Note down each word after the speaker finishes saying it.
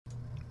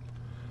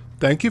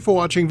Thank you for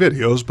watching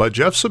videos by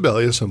Jeff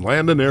Sibelius and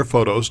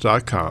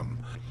landandairphotos.com.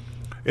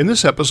 In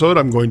this episode,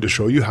 I'm going to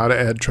show you how to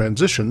add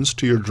transitions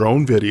to your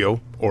drone video,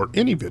 or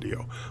any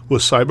video,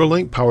 with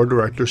Cyberlink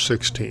PowerDirector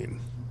 16.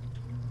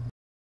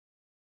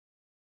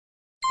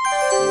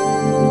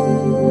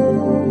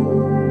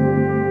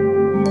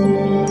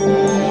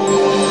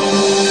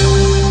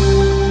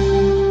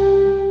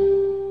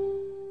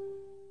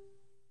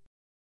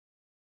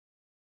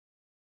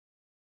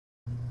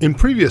 In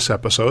previous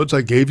episodes,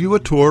 I gave you a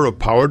tour of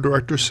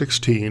PowerDirector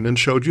 16 and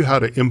showed you how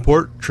to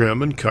import,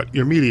 trim, and cut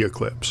your media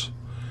clips.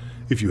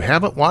 If you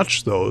haven't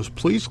watched those,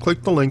 please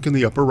click the link in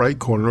the upper right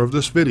corner of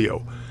this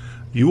video.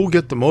 You will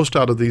get the most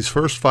out of these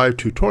first 5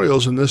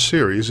 tutorials in this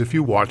series if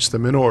you watch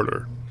them in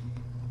order.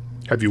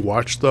 Have you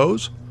watched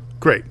those?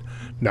 Great.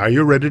 Now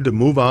you're ready to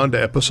move on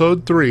to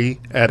episode 3,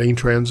 adding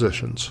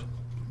transitions.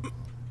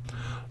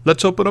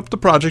 Let's open up the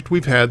project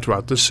we've had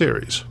throughout this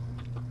series.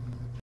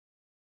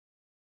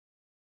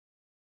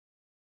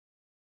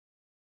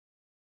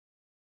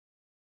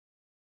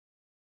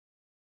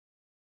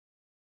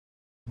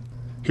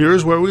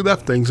 Here's where we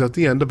left things at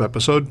the end of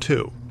episode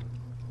 2.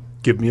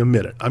 Give me a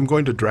minute. I'm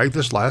going to drag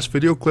this last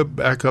video clip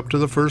back up to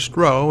the first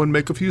row and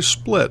make a few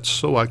splits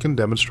so I can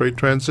demonstrate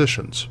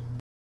transitions.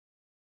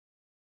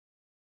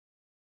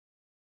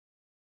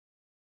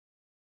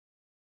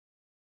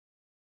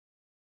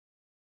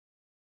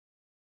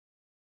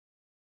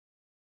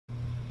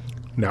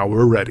 Now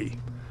we're ready.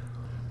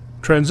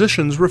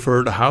 Transitions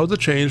refer to how the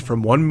change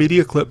from one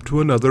media clip to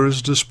another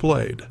is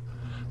displayed.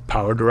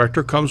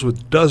 PowerDirector comes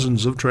with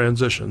dozens of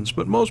transitions,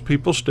 but most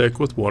people stick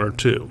with 1 or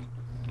 2.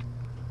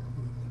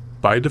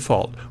 By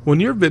default,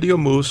 when your video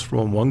moves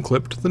from one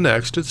clip to the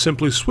next, it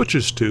simply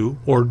switches to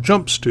or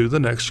jumps to the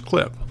next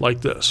clip,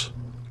 like this.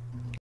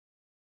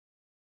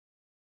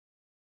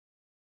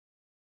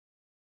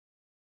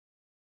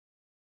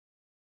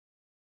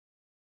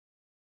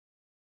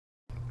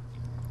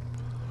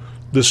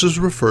 This is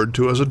referred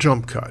to as a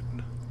jump cut.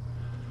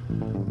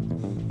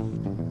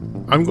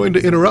 I'm going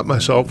to interrupt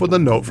myself with a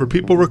note for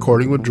people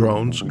recording with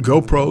drones,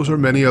 GoPros, or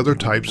many other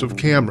types of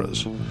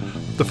cameras.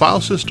 The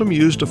file system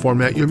used to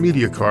format your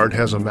media card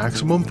has a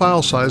maximum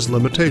file size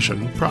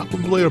limitation,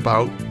 probably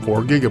about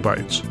 4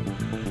 gigabytes.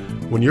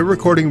 When your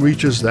recording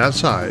reaches that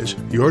size,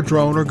 your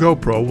drone or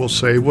GoPro will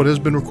save what has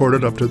been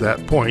recorded up to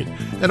that point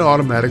and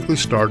automatically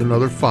start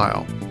another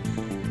file.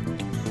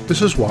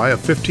 This is why a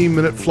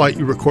 15-minute flight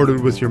you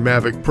recorded with your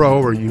Mavic Pro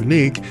or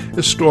Unique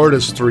is stored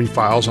as 3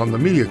 files on the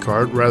media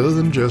card rather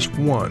than just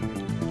 1,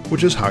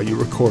 which is how you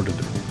recorded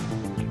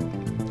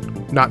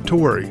it. Not to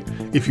worry,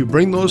 if you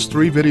bring those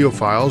 3 video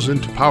files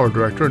into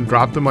PowerDirector and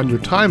drop them on your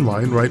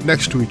timeline right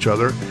next to each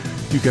other,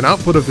 you can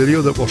output a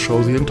video that will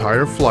show the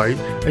entire flight,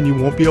 and you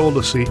won't be able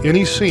to see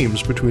any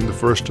seams between the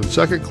first and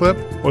second clip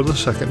or the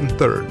second and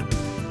third.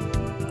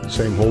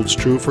 Same holds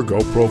true for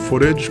GoPro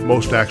footage,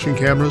 most action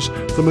cameras,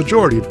 the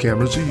majority of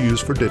cameras you use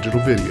for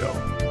digital video.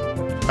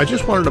 I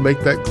just wanted to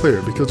make that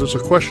clear because it's a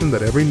question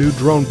that every new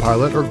drone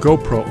pilot or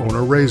GoPro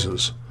owner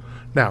raises.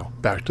 Now,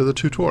 back to the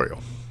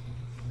tutorial.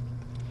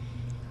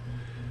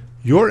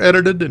 Your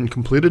edited and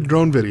completed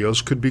drone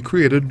videos could be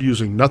created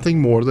using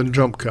nothing more than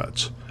jump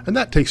cuts, and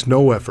that takes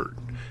no effort.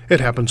 It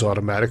happens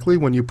automatically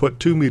when you put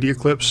 2 media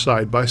clips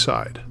side by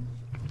side.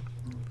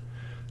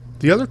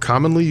 The other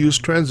commonly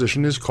used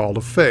transition is called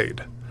a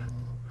fade.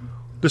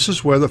 This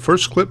is where the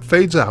first clip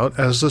fades out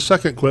as the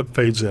second clip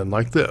fades in,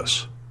 like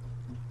this.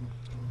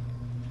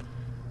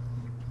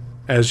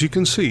 As you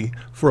can see,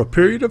 for a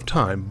period of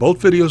time, both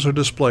videos are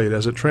displayed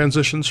as it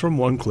transitions from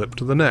one clip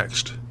to the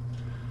next.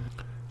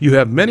 You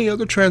have many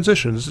other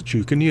transitions that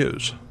you can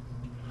use,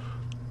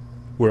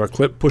 where a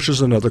clip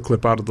pushes another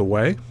clip out of the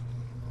way,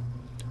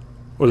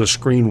 or the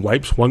screen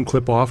wipes one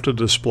clip off to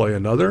display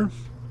another,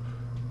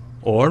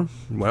 or,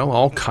 well,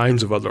 all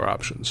kinds of other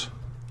options.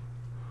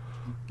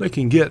 They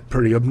can get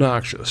pretty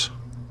obnoxious.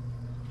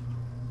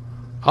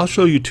 I'll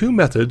show you 2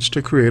 methods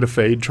to create a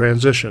fade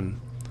transition.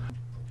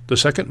 The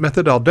second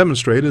method I'll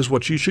demonstrate is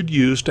what you should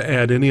use to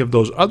add any of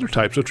those other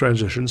types of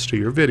transitions to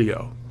your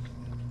video.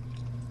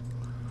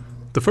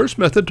 The first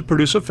method to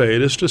produce a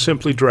fade is to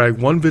simply drag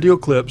one video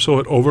clip so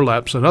it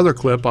overlaps another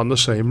clip on the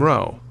same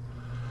row.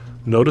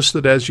 Notice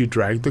that as you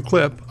drag the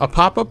clip, a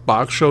pop-up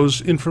box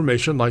shows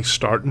information like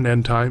start and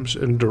end times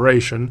and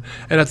duration,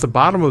 and at the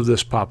bottom of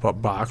this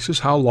pop-up box is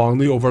how long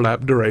the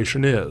overlap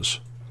duration is.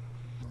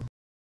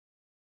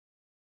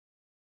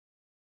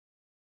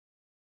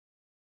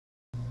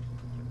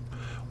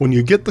 When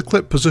you get the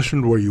clip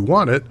positioned where you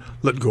want it,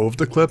 let go of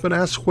the clip and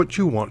ask what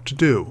you want to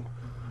do.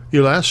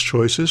 Your last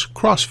choice is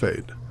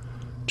crossfade.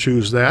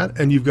 Choose that,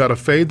 and you've got a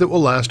fade that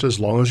will last as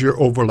long as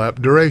your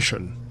overlap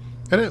duration,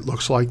 and it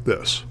looks like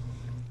this.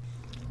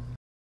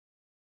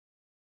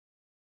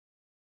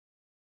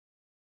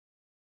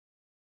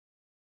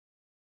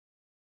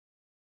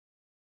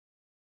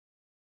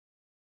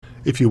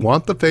 If you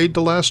want the fade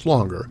to last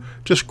longer,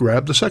 just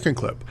grab the second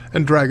clip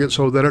and drag it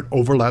so that it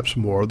overlaps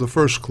more of the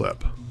first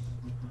clip.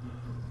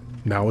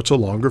 Now it's a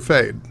longer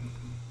fade.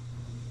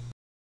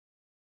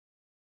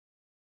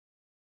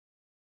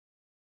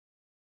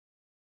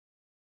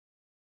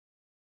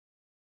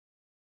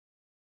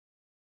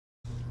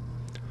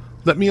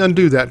 Let me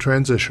undo that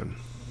transition.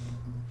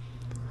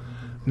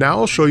 Now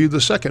I'll show you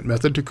the second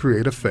method to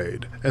create a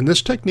fade, and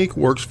this technique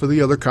works for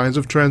the other kinds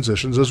of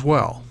transitions as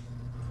well.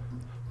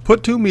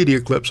 Put two media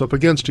clips up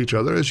against each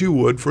other as you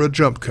would for a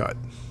jump cut.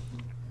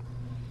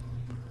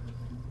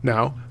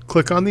 Now,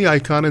 click on the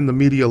icon in the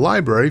media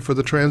library for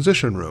the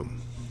transition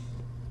room.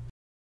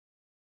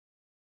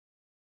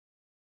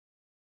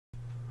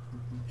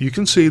 You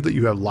can see that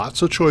you have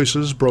lots of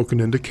choices broken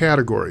into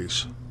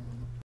categories.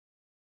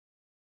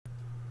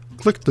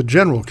 Click the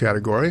General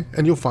category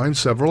and you'll find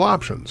several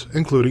options,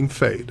 including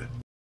Fade.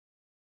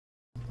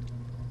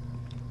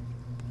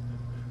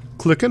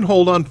 Click and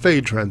hold on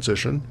Fade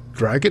Transition,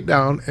 drag it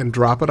down and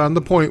drop it on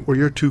the point where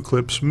your two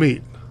clips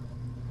meet.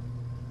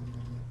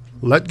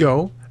 Let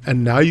go,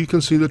 and now you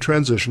can see the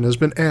transition has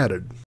been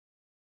added.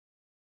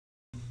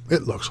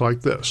 It looks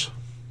like this.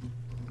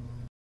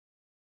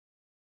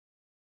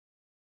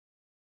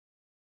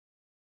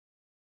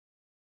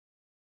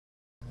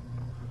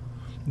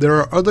 There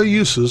are other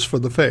uses for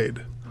the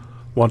fade.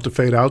 Want to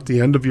fade out the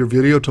end of your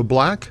video to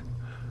black?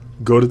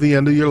 Go to the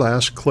end of your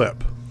last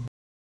clip.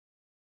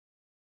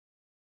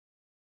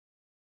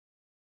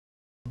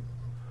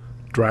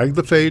 Drag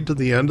the fade to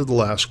the end of the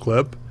last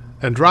clip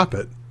and drop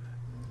it,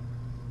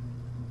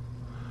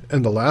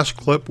 and the last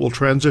clip will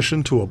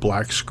transition to a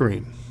black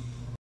screen.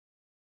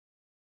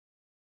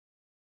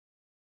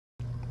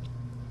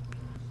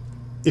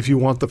 If you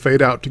want the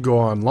fade out to go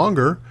on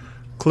longer,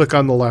 click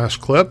on the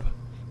last clip,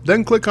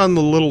 then click on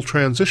the little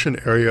transition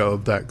area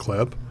of that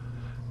clip,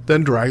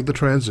 then drag the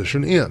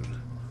transition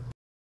in.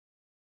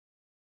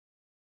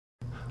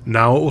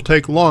 Now it will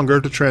take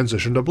longer to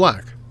transition to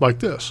black, like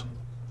this.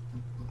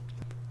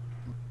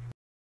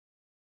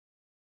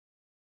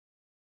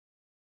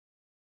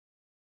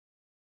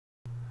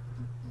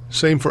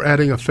 Same for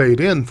adding a fade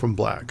in from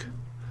black.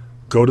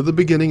 Go to the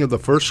beginning of the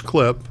first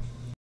clip,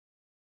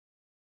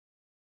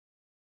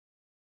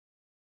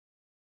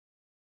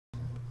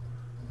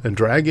 and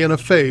drag in a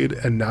fade,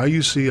 and now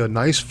you see a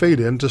nice fade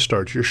in to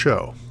start your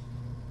show.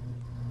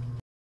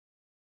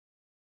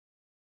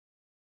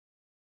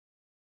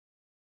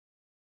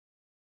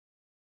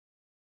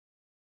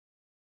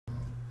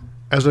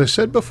 As I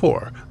said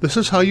before, this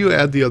is how you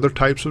add the other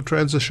types of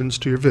transitions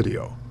to your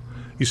video.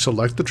 You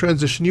select the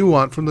transition you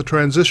want from the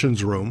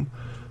transitions room,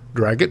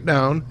 drag it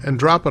down, and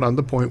drop it on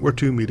the point where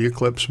two media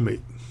clips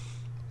meet.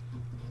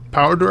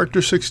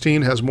 PowerDirector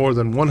 16 has more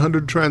than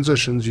 100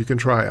 transitions you can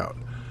try out.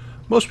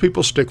 Most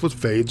people stick with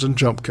fades and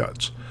jump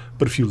cuts,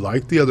 but if you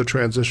like the other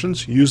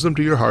transitions, use them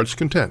to your heart's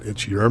content.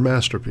 It's your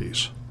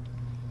masterpiece.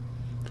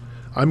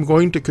 I'm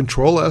going to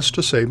Control-S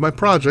to save my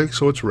project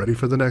so it's ready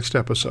for the next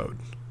episode.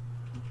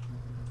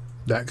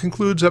 That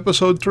concludes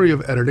episode 3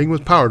 of Editing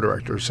with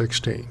PowerDirector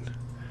 16.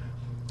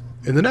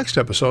 In the next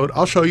episode,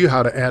 I'll show you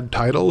how to add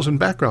titles and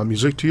background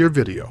music to your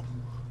video.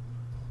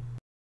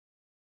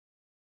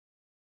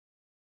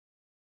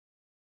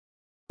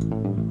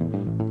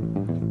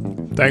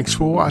 Thanks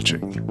for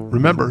watching.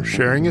 Remember,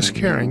 sharing is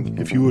caring.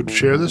 If you would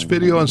share this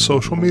video on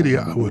social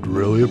media, I would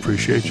really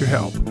appreciate your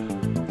help.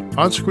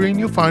 On screen,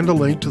 you'll find a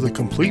link to the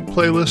complete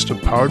playlist of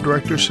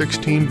PowerDirector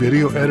 16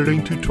 video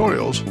editing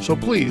tutorials, so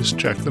please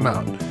check them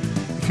out.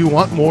 If you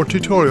want more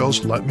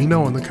tutorials, let me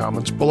know in the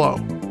comments below.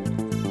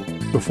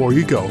 Before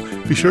you go,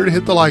 be sure to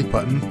hit the like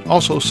button.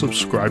 Also,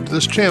 subscribe to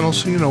this channel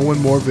so you know when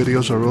more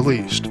videos are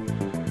released.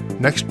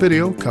 Next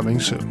video coming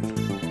soon.